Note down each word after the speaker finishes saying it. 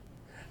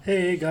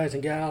Hey guys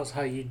and gals,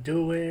 how you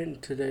doing?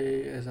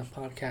 Today is a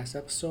podcast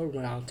episode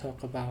where I'll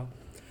talk about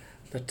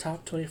the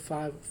top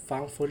 25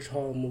 found footage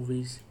horror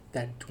movies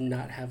that do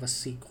not have a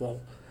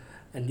sequel.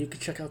 And you can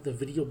check out the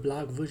video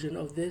blog version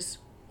of this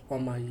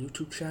on my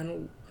YouTube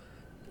channel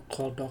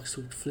called Dark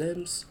Sweet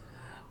Films.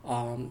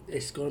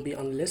 It's going to be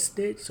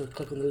unlisted, so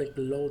click on the link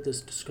below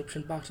this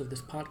description box of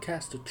this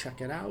podcast to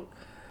check it out.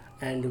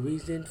 And the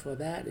reason for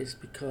that is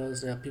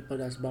because there are people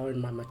that's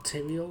borrowing my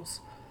materials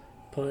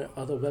per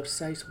other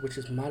websites, which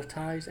is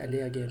monetized, and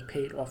they are getting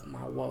paid off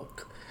my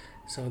work.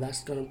 So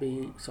that's gonna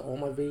be so all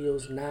my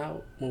videos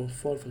now moving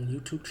forward from the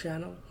YouTube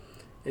channel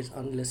is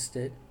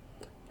unlisted,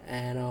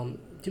 and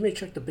you may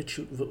check the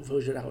BitChute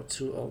version out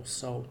too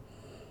also,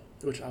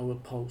 which I will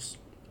post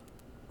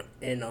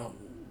in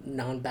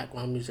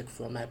non-background music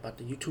format. But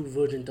the YouTube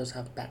version does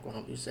have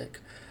background music.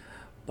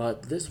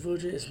 But this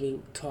version is me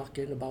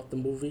talking about the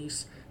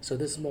movies. So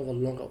this is more of a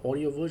longer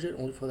audio version,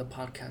 only for the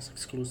podcast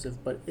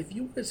exclusive. But if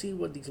you want to see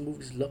what these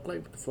movies look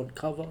like with the front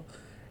cover,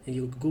 and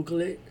you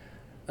Google it,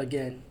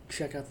 again,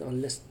 check out the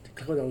unlisted,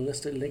 click on the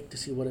unlisted link to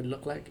see what it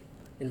looked like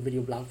in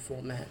video blog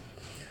format.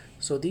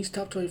 So these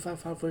top 25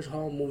 found footage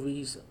horror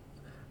movies,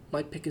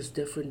 my pick is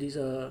different. These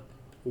are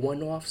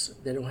one-offs.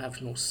 They don't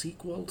have no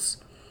sequels.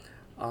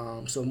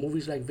 So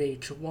movies like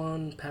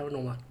VH1,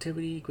 Paranormal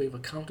Activity, Grave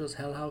Encounters,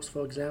 Hell House,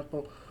 for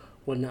example,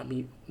 will not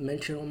be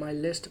mentioned on my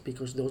list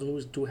because those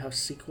movies do have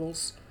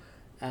sequels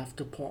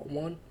after part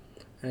one.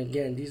 And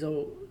again, these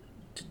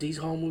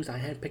horror movies I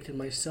handpicked it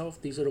myself.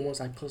 These are the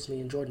ones I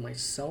personally enjoyed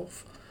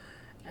myself.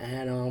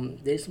 And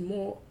there's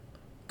more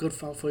good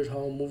found footage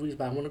horror movies,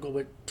 but I want to go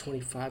with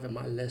 25 in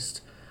my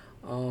list.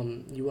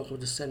 You're welcome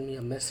to send me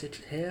a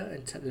message here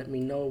and let me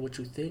know what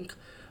you think.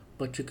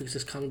 But you can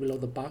just comment below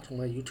the box on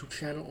my YouTube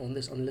channel on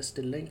this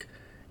unlisted link,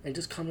 and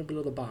just comment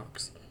below the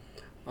box.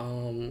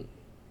 Um,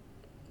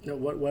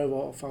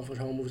 whatever found footage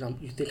horror movies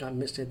you think I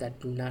missed it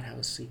that do not have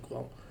a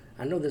sequel.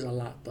 I know there's a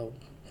lot though,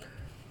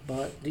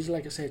 but these are,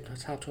 like I said,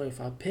 top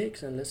 25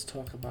 picks, and let's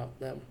talk about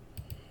them.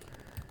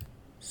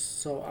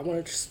 So I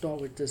wanted to start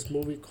with this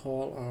movie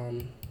called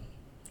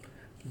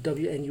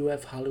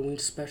WNUF Halloween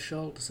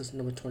Special. This is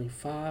number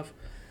 25.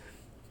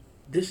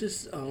 This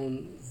is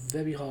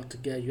very hard to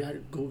get. You had to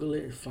Google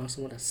it and find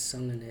someone that's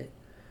selling it.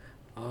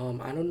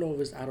 I don't know if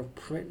it's out of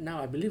print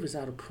now. I believe it's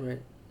out of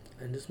print.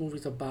 And this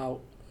movie's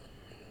about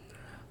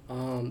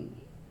um,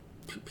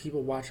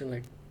 people watching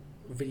like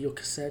video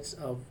cassettes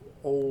of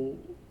old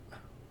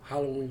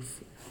Halloween,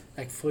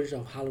 like footage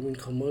of Halloween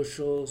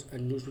commercials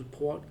and news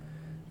reporting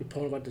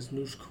about this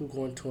news crew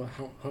going to a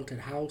haunted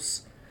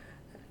house.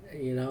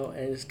 And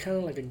it's kind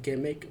of like a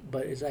gimmick,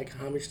 but it's like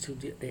homage to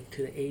the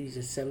 80s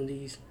and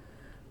 70s,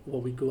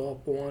 what we grew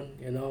up on.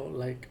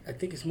 Like I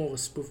think it's more of a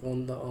spoof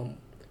on the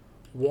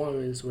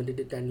Warrens when they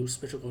did that new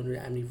special going to the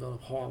Amityville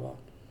Horror.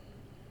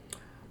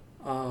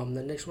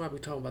 The next one I'll be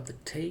talking about the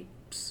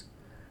tapes.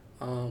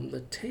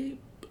 The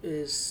tape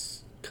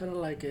is kind of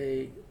like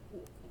a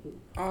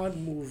odd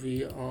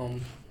movie.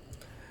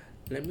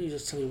 Let me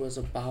just tell you what it's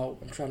about.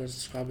 I'm trying to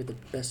describe it the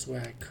best way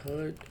I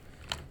could.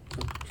 So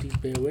please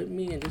bear with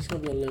me, and this is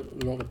gonna be a little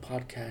longer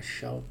podcast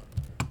show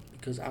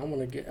because I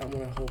wanna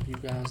help you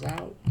guys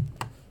out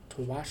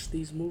to watch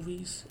these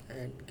movies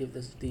and give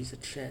these a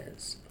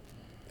chance.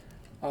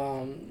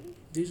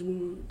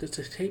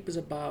 This tape is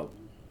about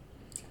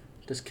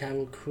this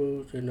camera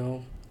crew.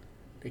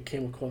 They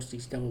came across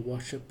these devil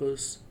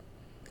worshippers,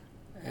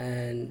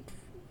 and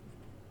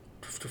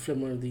to film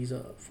one of these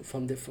to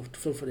film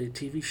for the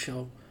TV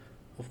show,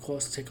 of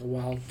course, take a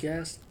wild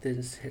guess, then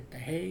hit the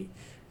hay,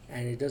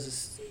 and it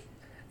does.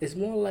 It's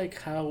more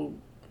like how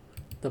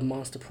the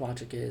Monster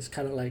Project is,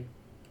 kind of like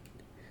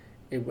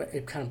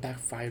it kind of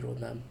backfired on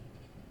them.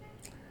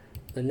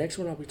 The next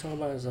one I'll be talking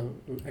about is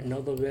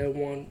another rare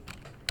one.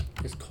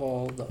 It's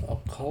called The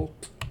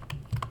Occult,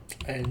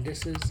 and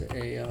this is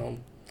a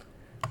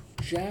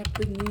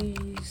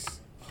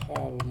Japanese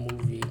horror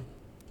movie.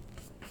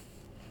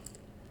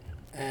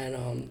 And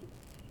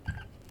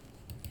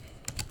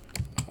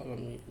hold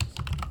on.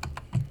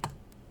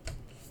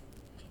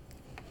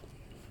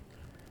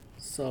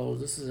 So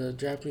this is a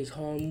Japanese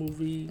horror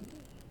movie,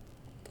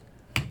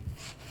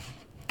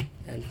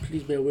 and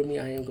please bear with me.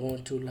 I am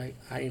going to like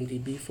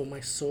IMDb for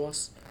my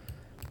source,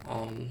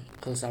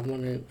 because I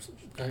wanted.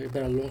 It's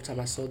been a long time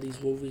I saw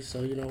these movies,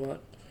 so you know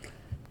what.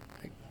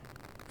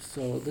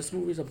 So this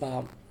movie is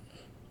about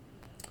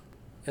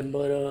a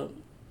murder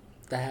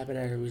that happened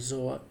at a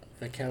resort.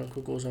 The camera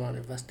crew goes around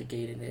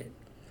investigating it,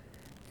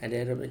 and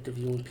they end up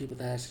interviewing people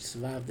that actually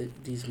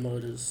survived these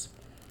murders.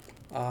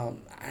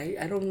 I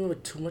don't remember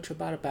too much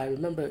about it, but I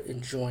remember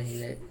enjoying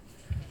it.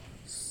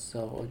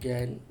 So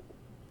again,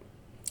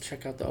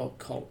 check out The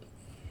Occult.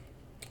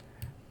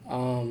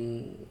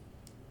 Um,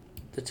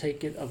 the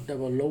Taking of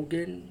Deborah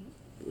Logan,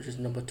 which is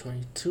number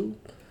 22.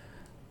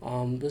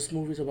 This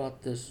movie is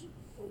about this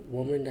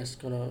woman that's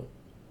gonna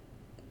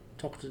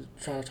trying to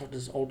talk to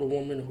this older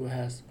woman who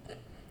has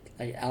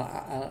like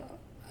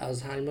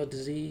Alzheimer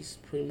disease,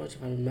 pretty much,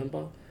 if I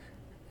remember.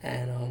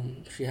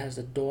 And she has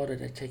a daughter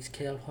that takes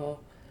care of her.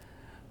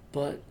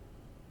 But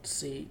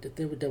see, the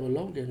thing with Deborah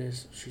Logan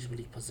is she's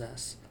really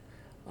possessed.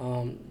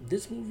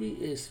 This movie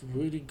is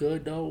really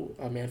good though.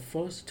 I mean, at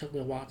first it took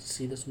me a while to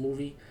see this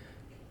movie,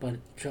 but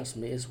trust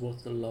me, it's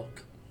worth the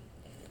look.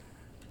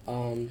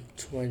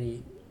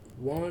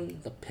 21,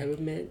 The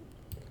Pyramid.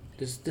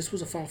 This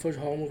was a found footage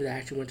horror movie that I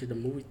actually went to the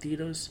movie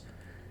theaters,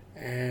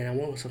 and I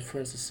went with some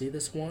friends to see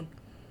this one.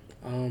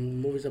 The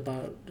movie's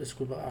about this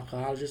group of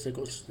archaeologists that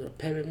goes to the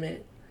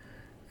pyramid,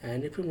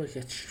 and they pretty much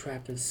get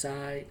trapped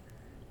inside,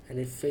 and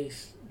they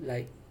face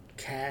like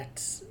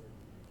cats,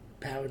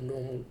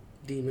 paranormal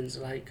demons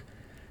like,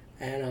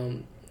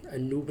 and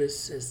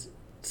Anubis is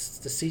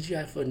the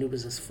CGI for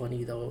Anubis is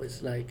funny though.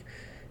 It's like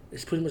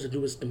it's pretty much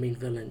Anubis the main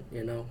villain,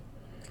 you know.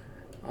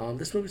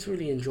 This movie's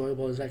really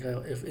enjoyable. It's like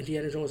if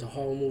Indiana Jones was a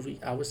horror movie,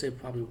 I would say it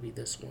probably would be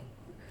this one.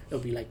 It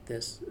would be like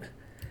this,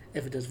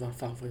 if it does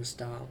found footage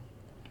style.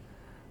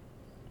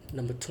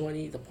 Number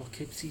 20, The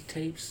Poughkeepsie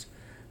Tapes.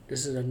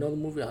 This is another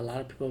movie a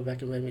lot of people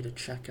recommend me to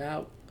check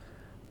out.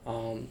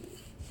 Um,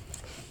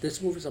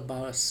 this movie is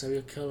about a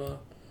serial killer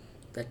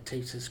that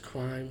takes his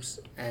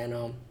crimes,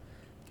 and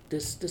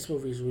this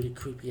movie is really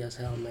creepy as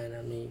hell, man.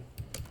 I mean,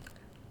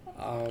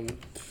 um,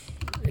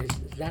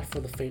 it's not for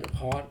the faint of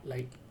heart.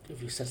 Like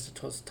if you sensitive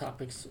towards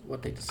topics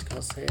what they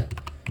discuss here,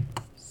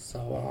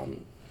 so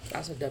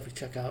I should definitely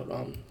check out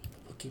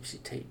Poughkeepsie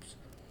Tapes.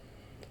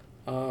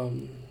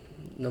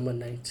 Number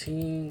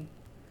 19,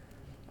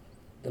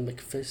 The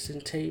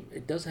McPherson Tape.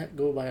 It does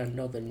go by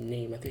another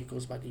name. I think it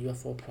goes by the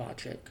UFO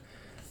Project.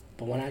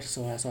 But when I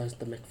saw it as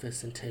the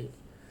McPherson Tape.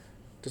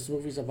 This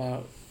movie's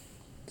about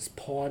this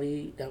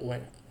party that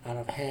went out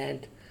of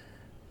hand.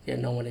 You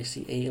know, when they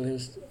see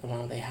aliens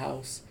around their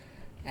house.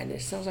 And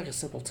it sounds like a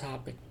simple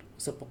topic,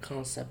 simple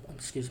concept,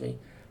 excuse me.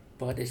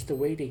 But it's the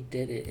way they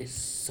did it is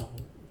so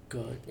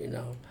good, you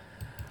know.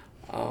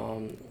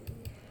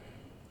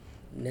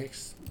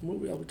 Next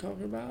movie I'll be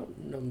talking about,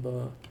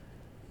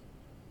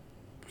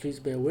 please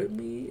bear with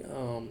me.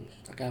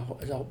 I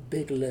got a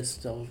big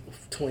list of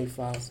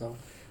 25, so I'm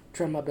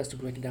trying my best to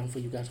break it down for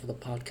you guys for the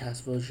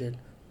podcast version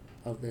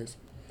of this.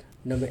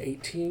 Number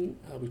 18,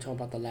 I'll be talking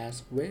about The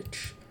Last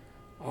Witch.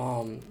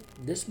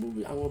 This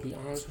movie, I'm gonna be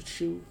honest with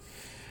you,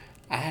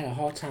 I had a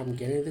hard time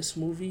getting this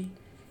movie.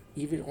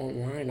 Even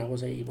online, I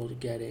wasn't able to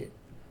get it,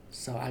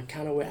 so I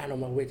kind of went out of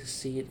my way to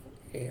see it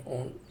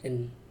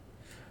in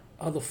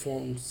other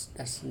forms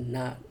that's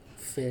not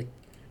fit,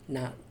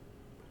 not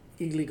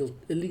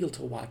illegal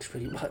to watch,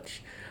 pretty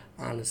much,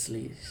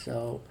 honestly.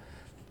 So,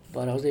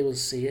 but I was able to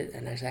see it,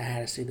 and I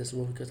had to see this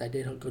movie because I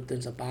did hear good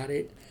things about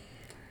it.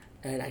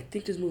 And I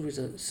think this movie is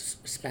a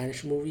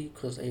Spanish movie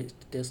because it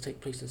does take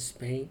place in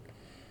Spain,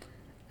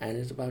 and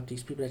it's about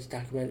these people that's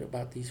documented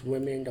about these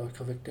women that were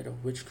convicted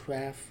of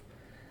witchcraft,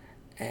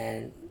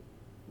 and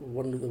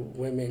one of the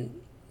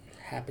women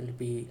happened to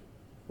be,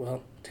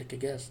 well, take a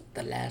guess,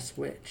 the last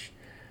witch.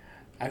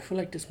 I feel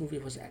like this movie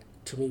was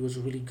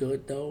really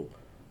good though,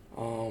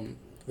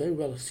 very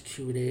well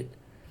executed.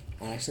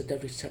 I should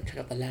definitely check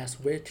out The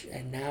Last Witch.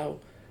 And now,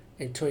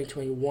 in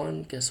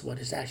 2021, guess what?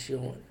 It's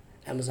actually on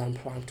Amazon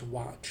Prime to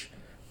watch.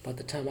 But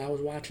the time I was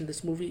watching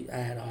this movie, I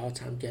had a hard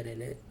time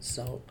getting it.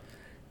 So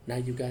now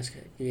you guys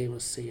can be able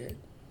to see it.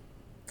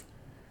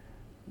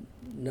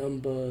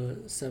 Number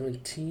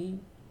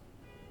 17,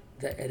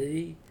 The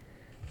Entity.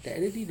 The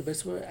Entity, the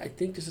best word, I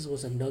think this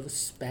was another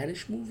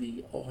Spanish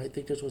movie, or I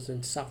think this was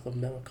in South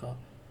America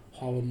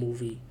horror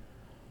movie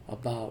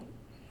about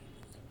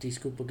these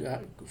group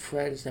of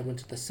friends that went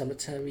to the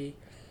cemetery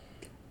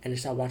and they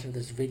started watching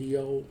this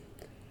video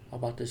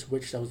about this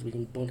witch that was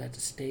being burned at the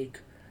stake.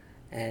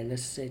 And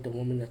let's say the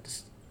woman at the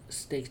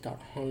stake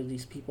started haunting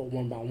these people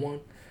one by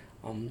one.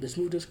 This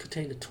movie does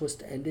contain the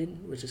twist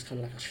ending, which is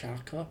kind of like a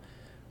shocker.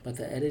 But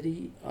The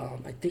Entity,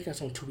 I think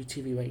that's on Tubi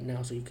TV right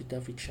now, so you could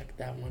definitely check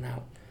that one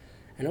out.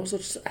 And also,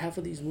 just half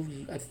of these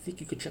movies, I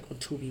think you could check on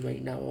Tubi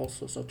right now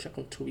also. So check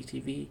on Tubi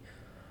TV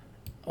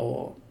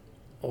or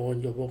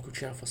on your local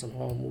channel for some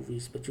horror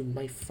movies. But you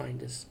might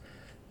find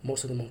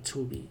most of them on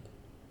Tubi.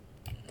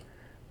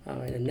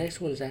 Alright, the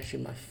next one is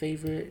actually my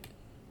favorite.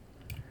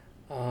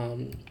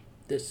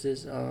 This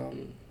is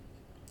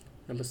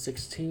number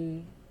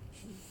 16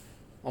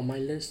 on my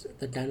list,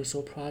 The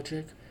Dinosaur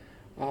Project.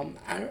 I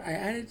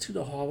added to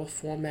the horror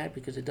format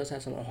because it does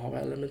have some horror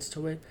elements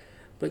to it.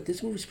 But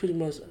this movie is pretty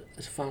much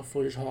a found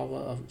footage horror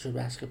of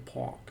Jurassic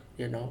Park,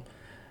 you know,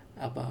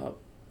 about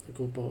a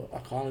group of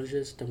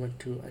archaeologists that went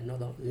to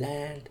another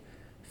land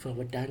filled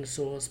with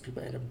dinosaurs.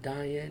 People end up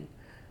dying.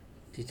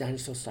 These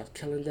dinosaurs start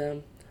killing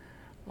them.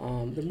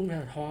 The movie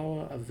had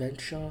horror,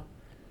 adventure,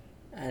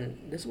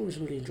 and this movie is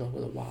really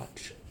enjoyable to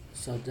watch.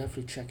 So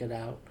definitely check it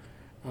out.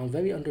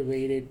 Very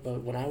underrated,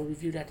 but when I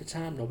reviewed it at the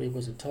time, nobody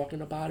wasn't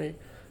talking about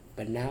it.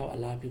 But now a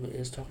lot of people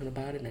is talking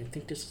about it, and I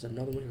think this is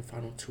another one to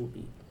find on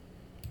Tubi.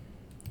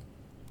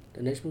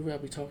 The next movie I'll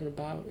be talking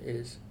about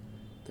is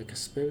The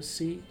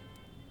Conspiracy.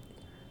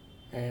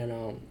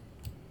 And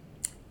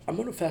I'm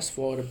going to fast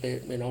forward a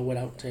bit, you know,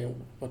 without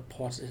saying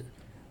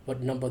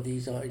what number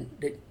these are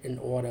in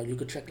order. You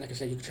could check, like I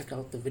said, you could check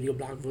out the video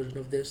blog version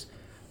of this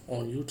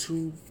on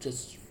YouTube.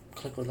 Just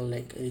click on the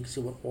link and you can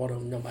see what order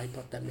number I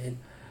put them in.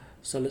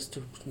 So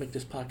make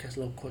this podcast a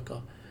little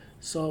quicker.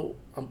 So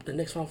the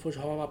next one for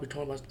horror I'll be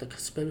talking about The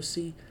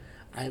Conspiracy.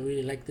 I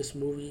really like this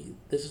movie.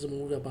 This is a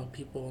movie about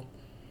people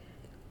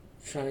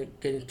trying to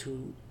get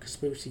into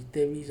conspiracy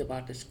theories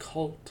about this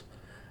cult,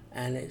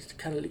 and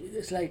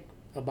it's like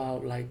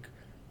about like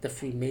the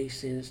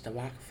Freemasons, the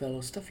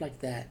Rockefellers, stuff like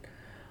that.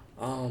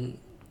 Um,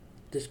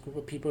 this group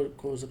of people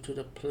goes up to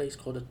the place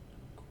called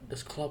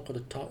this club called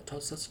the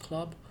Tulsa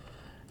Club,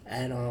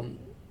 and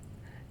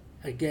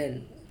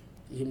again,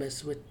 you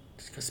mess with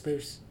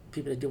conspiracy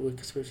people that deal with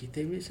conspiracy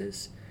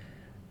theories,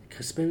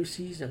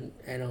 conspiracies, and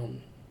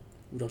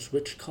those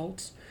rich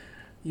cults,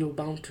 you're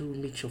bound to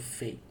meet your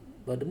fate.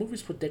 But the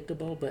movie's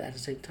predictable, but at the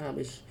same time,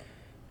 it's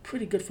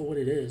pretty good for what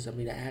it is. I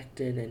mean, the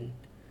acting and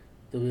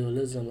the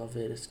realism of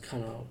it is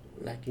kind of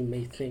like you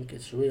may think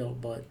it's real,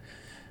 but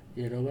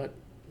you know what?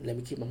 Let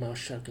me keep my mouth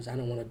shut because I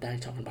don't want to die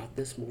talking about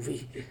this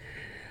movie.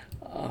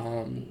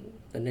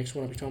 The next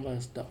one I'll be talking about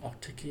is the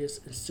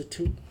Ortegas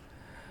Institute,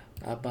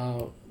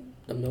 about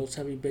the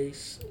military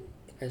base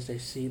as they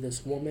see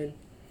this woman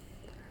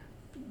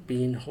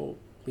being held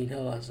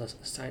as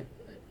a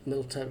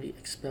military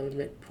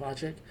experiment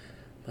project,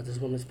 but this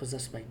woman is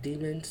possessed by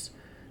demons.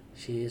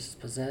 She is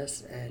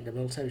possessed, and the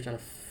military is trying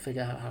to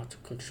figure out how to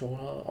control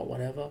her or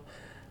whatever.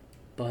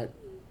 But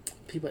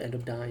people end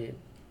up dying,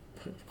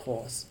 of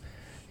course.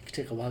 It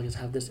can take a while to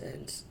how this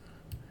ends.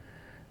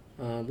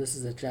 This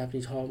is a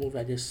Japanese horror movie.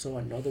 I just saw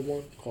another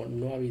one called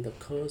Nori the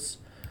Curse.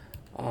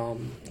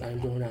 I'm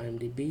doing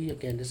IMDb.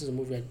 Again, this is a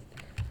movie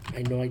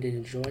I know I did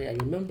enjoy. I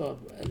remember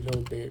a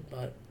little bit,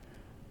 but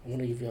I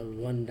want to give you a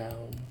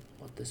rundown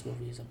what this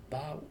movie is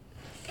about.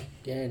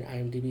 Again,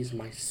 IMDb is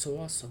my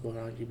source, so go to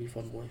IMDb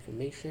for more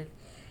information.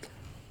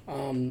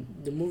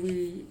 The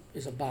movie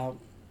is about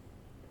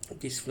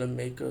these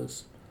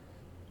filmmakers.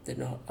 They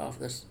know of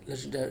this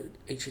legendary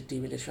ancient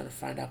demon they're trying to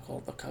find out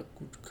called the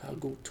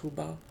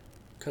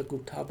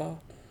Kagutaba.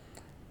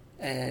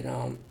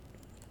 And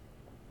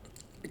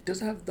it does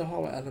have the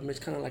horror elements,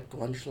 kind of like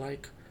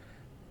grunge-like,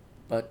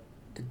 but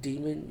the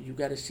demon, you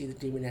got to see the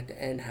demon at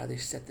the end, how they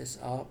set this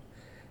up.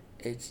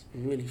 It's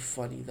really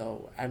funny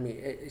though. I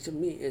mean, to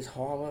me, it's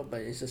horror,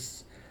 but it's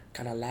just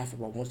kind of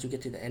laughable. Once you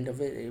get to the end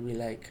of it, it'll be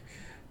like,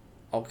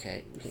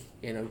 okay,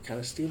 you kind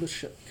of steal the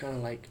shit, kind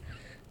of like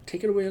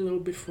take it away a little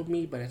bit from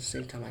me, but at the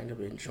same time, I ended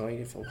up enjoying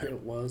it for what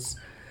it was.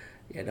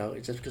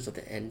 It's just because of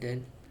the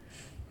ending.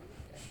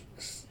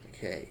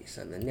 Okay,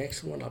 so the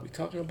next one I'll be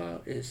talking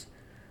about is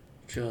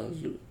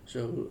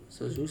Jerusalem.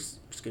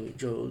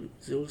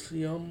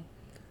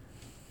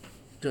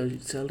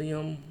 Jerusalem,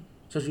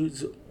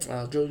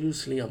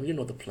 you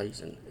know the place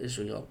in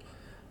Israel.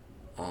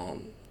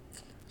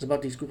 It's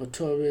about these group of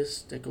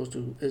tourists that goes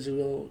to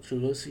Israel,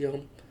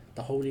 Jerusalem,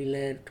 the Holy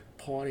Land,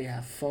 party,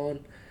 have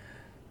fun.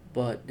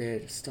 But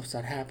then stuff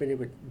started happening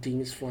with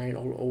demons flying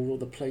all over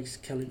the place,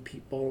 killing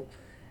people.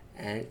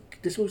 And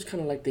this was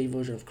kind of like their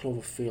version of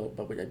Cloverfield,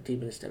 but with a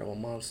demon instead of a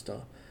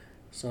monster.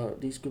 So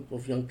these group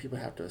of young people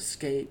have to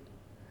escape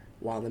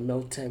while the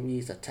military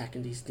is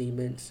attacking these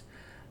demons.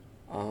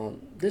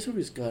 This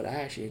movie is good. I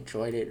actually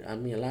enjoyed it. I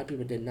mean, a lot of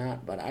people did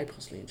not, but I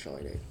personally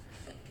enjoyed it.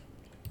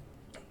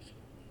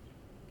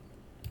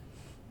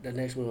 The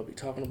next movie we'll be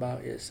talking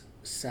about is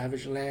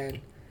Savage Land.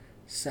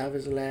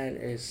 Savage Land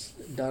is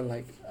done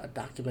like a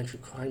documentary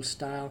crime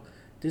style.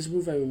 This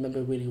movie I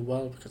remember really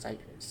well because I've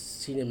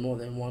seen it more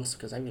than once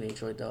because I really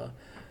enjoyed the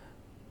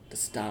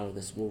style of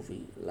this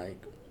movie.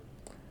 Like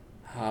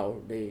how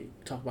they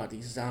talk about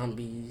these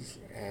zombies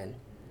and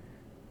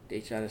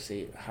they try to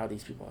say how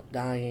these people are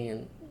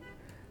dying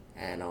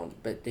and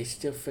but they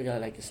still figure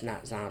out like it's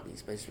not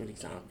zombies, but it's really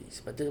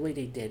zombies. But the way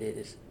they did it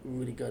is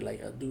really good,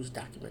 like a news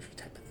documentary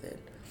type of thing.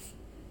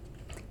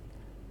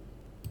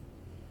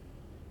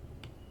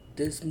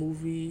 This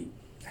movie,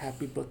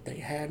 Happy Birthday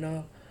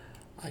Hannah,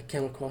 I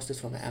came across this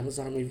from an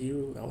Amazon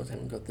review. I was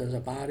having good things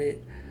about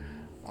it.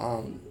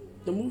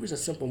 The movie's a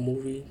simple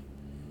movie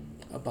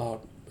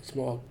about it's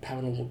more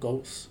paranormal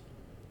ghosts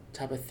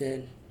type of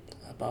thing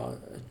about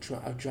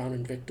a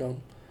drowning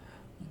victim.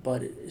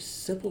 But it's a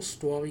simple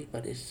story,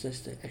 but it's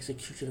just the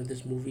execution of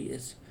this movie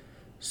is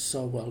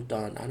so well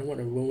done. I don't want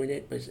to ruin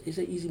it, but it's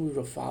an easy movie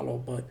to follow,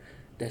 but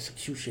the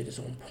execution is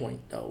on point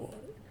though.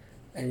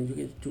 And you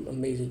can do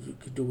amazing. You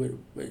could do it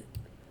with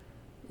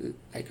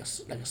like a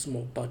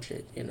small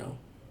budget.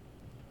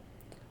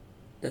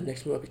 The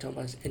next movie I'll be talking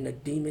about is In the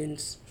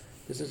Demons.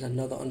 This is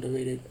another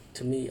underrated,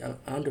 to me,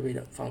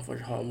 underrated found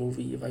footage horror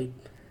movie. If I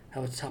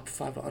have a top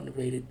 5 of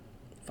underrated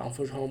found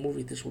footage horror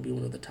movie, this will be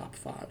one of the top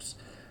 5s.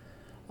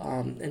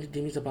 And the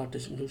demons about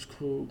this news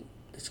crew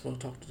that's going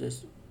to talk to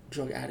this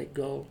drug addict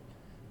girl,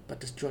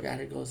 but this drug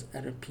addict girl is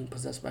ended up being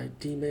possessed by a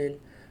demon,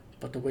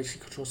 but the way she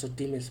controls her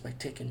demons is by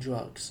taking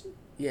drugs.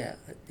 Yeah,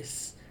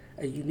 it's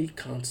a unique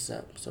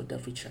concept, so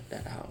definitely check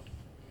that out.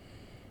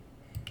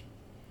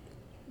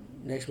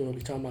 Next one we'll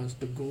be talking about is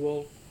The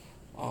Ghoul.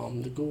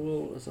 The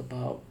Ghoul is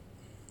about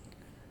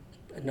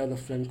another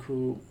film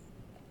crew,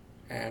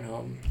 and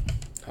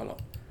hold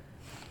up.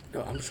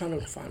 No, I'm trying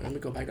to find. Let me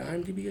go back to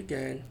IMDb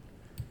again.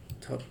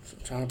 trying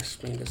to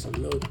explain this a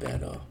little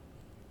better.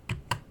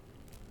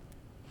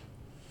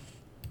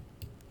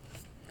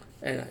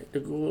 And the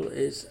Ghoul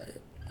is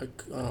a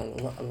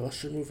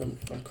Russian movie,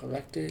 if I'm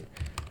corrected.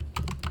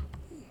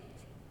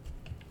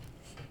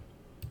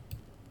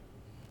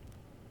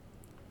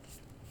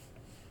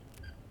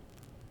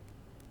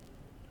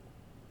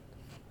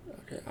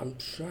 Okay, I'm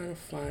trying to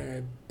find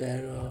a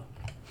better.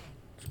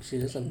 See,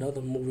 there's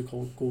another movie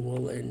called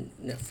Ghoul in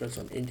Netflix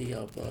on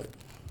India, but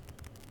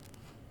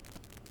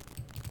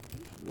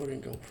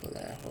wouldn't go for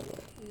that. Hold on.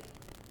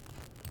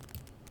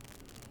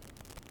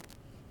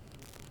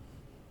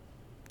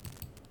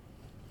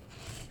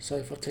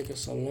 Sorry for taking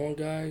so long,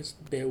 guys.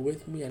 Bear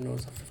with me. I know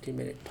it's a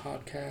 15-minute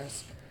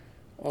podcast.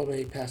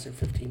 Already passing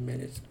 15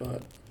 minutes,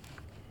 but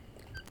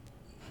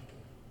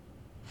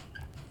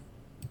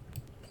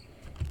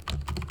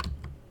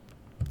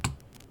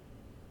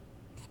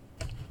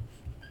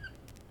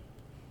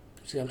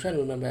see, I'm trying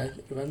to remember.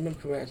 If I remember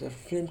correctly, it's a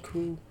film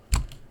crew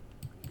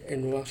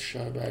in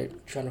Russia, right?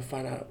 Trying to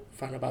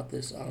find about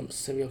this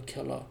serial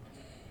killer.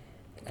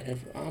 And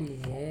if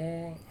I'm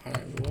wrong,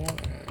 and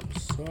I'm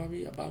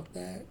sorry about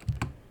that.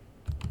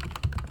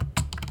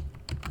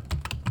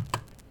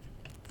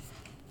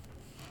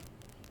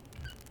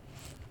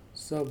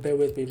 So bear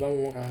with me if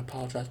I'm wrong, I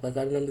apologize. But if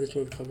I remember this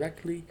movie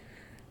correctly,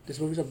 this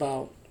movie's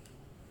about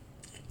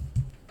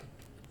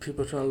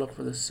people trying to look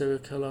for the serial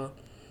killer.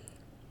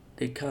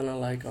 They kind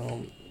of like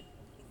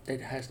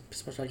it has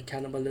especially like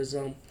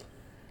cannibalism,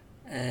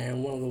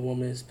 and one of the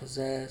women is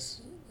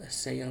possessed. A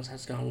seance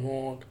has gone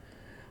wrong.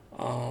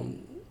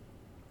 Um,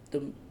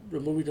 the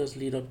movie does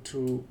lead up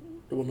to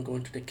the woman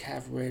going to the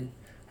cavern.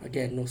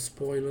 Again, no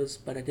spoilers,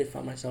 but I did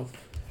find myself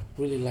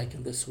really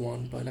liking this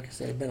one. But like I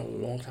said, it's been a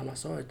long time I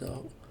saw it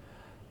though.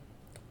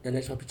 The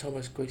next one I'll be talking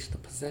about is Grace the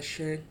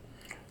Possession.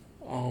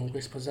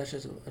 Grace Possession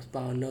is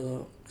about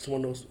it's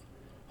one of those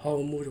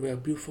horror movies where a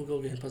beautiful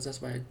girl getting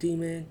possessed by a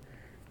demon.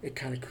 It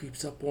kind of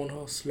creeps up on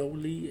her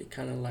slowly. It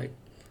kind of like,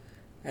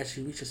 as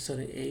she reaches a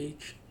certain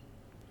age,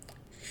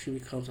 she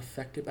becomes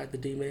affected by the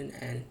demon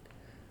and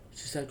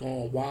she starts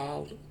going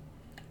wild.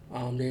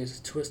 There's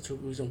a twist to the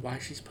reason why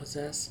she's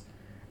possessed,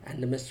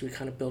 and the mystery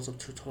kind of builds up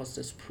towards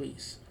this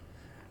priest.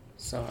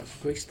 So,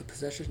 Grace the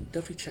Possession,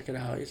 definitely check it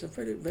out. It's a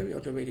very, very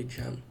underrated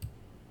gem.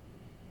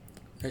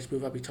 Next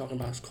movie I'll be talking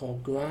about is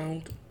called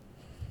Ground.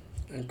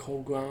 And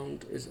Cold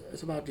Ground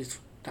it's about this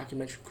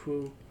documentary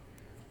crew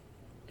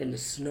in the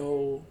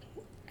snow,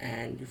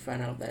 and you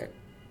find out that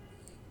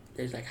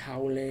there's like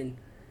howling,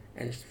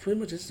 and it's pretty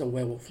much just a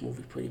werewolf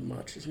movie. Pretty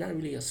much, it's not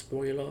really a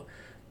spoiler,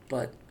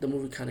 but the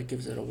movie kind of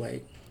gives it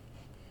away.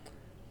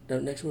 The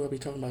next movie I'll be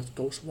talking about is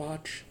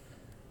Ghostwatch,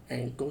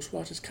 and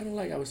Ghostwatch is kind of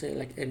like I would say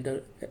like in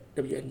the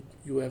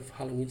WNUF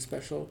Halloween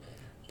special,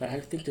 but I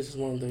think this is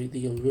one of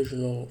the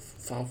original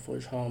found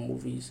footage horror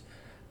movies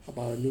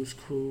about a news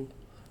crew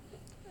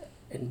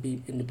in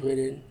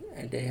Britain,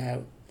 and they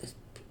have this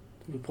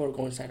reporter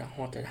going inside a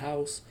haunted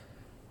house.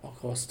 Of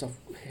course, stuff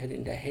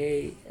hitting the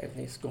hay,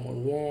 everything's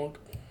going wrong.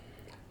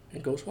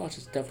 And Ghostwatch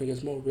is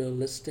definitely more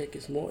realistic.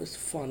 It's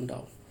fun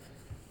though.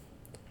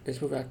 This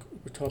movie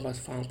we're talking about is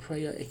Found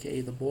Prayer,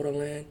 aka The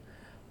Borderland.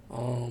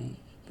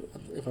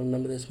 If I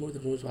remember this movie, the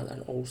movie is about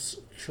an old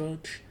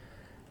church,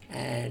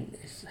 and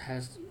it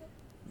has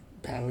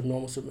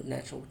paranormal,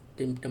 supernatural,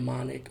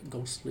 demonic,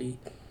 ghostly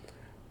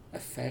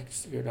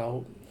effects.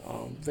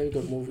 Very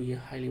good movie.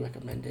 Highly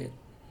recommend it.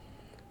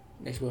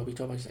 Next we'll be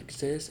talking about is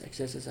Exist.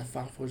 Exist is a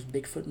found footage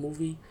Bigfoot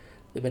movie.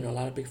 There've been a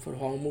lot of Bigfoot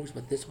horror movies,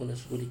 but this one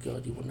is really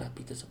good. You will not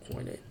be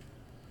disappointed.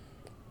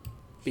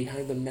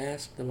 Behind the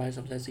Mask, The Rise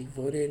of Leslie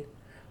Vernon.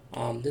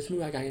 This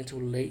movie I got into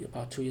late,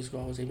 about 2 years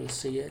ago. I was able to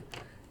see it,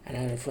 and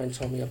I had a friend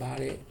told me about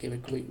it. Gave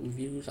it great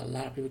reviews. A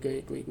lot of people gave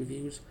it great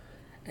reviews.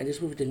 And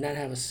this movie did not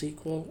have a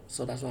sequel,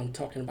 so that's why I'm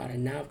talking about it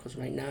now, because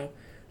right now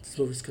this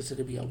movie is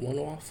considered to be a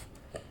one-off.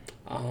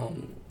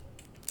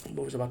 The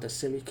movie's about the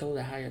serial killer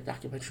that hired a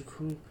documentary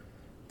crew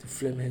to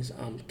film his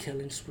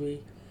killing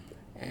spree,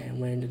 and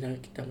when the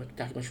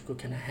documentary crew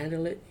cannot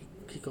handle it,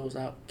 he goes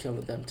out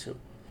killing them too.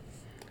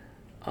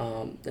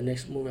 The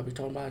next movie I'll be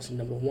talking about is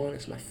number one.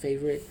 It's my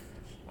favorite.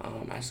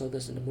 I saw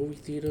this in the movie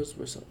theaters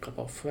with a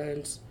couple of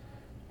friends,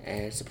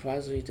 and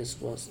surprisingly,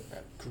 this was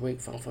a great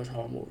found footage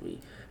horror movie.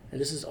 And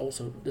this was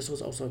also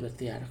in the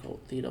theater,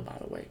 by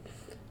the way.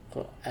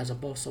 So As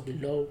Above, So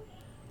Below,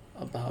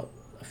 about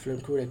a film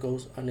crew that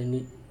goes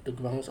underneath the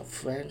grounds of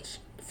France,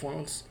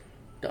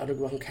 the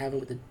underground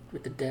cavern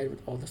with the dead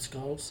with all the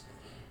skulls.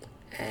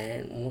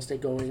 And once they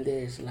go in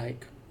there, it's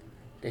like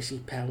they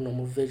see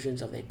paranormal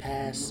visions of their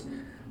past.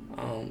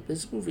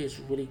 This movie is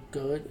really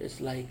good.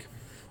 It's like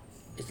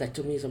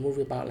to me, it's a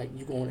movie about like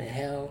you going to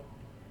hell,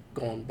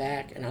 going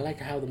back, and I like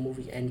how the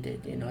movie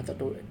ended. I thought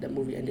the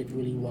movie ended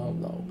really well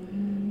though,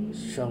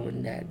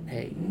 showing that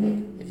hey,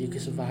 if you can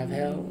survive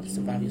hell and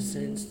survive your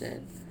sins,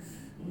 then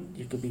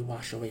you could be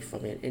washed away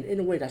from it. And in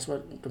a way, that's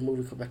what the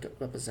movie could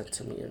represent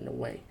to me in a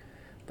way.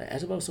 But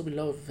As Above, So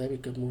Below, a very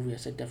good movie. I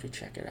said definitely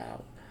check it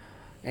out.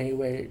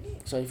 Anyway,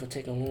 sorry for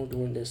taking long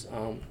doing this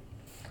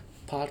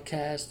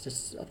podcast.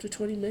 It's up to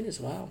 20 minutes.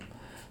 Wow.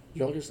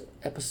 longest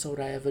episode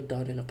I ever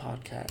done in a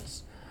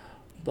podcast.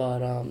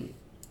 But I'm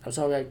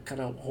sorry I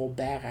kind of hold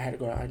back. I had to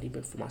go to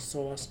IMDb for my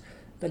source.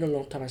 Been a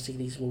long time I see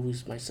these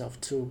movies myself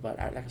too, but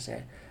like I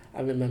said,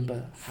 I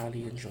remember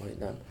highly enjoying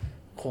them.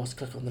 Of course,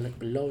 click on the link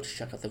below to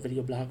check out the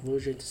video blog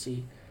version to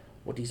see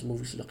what these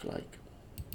movies look like.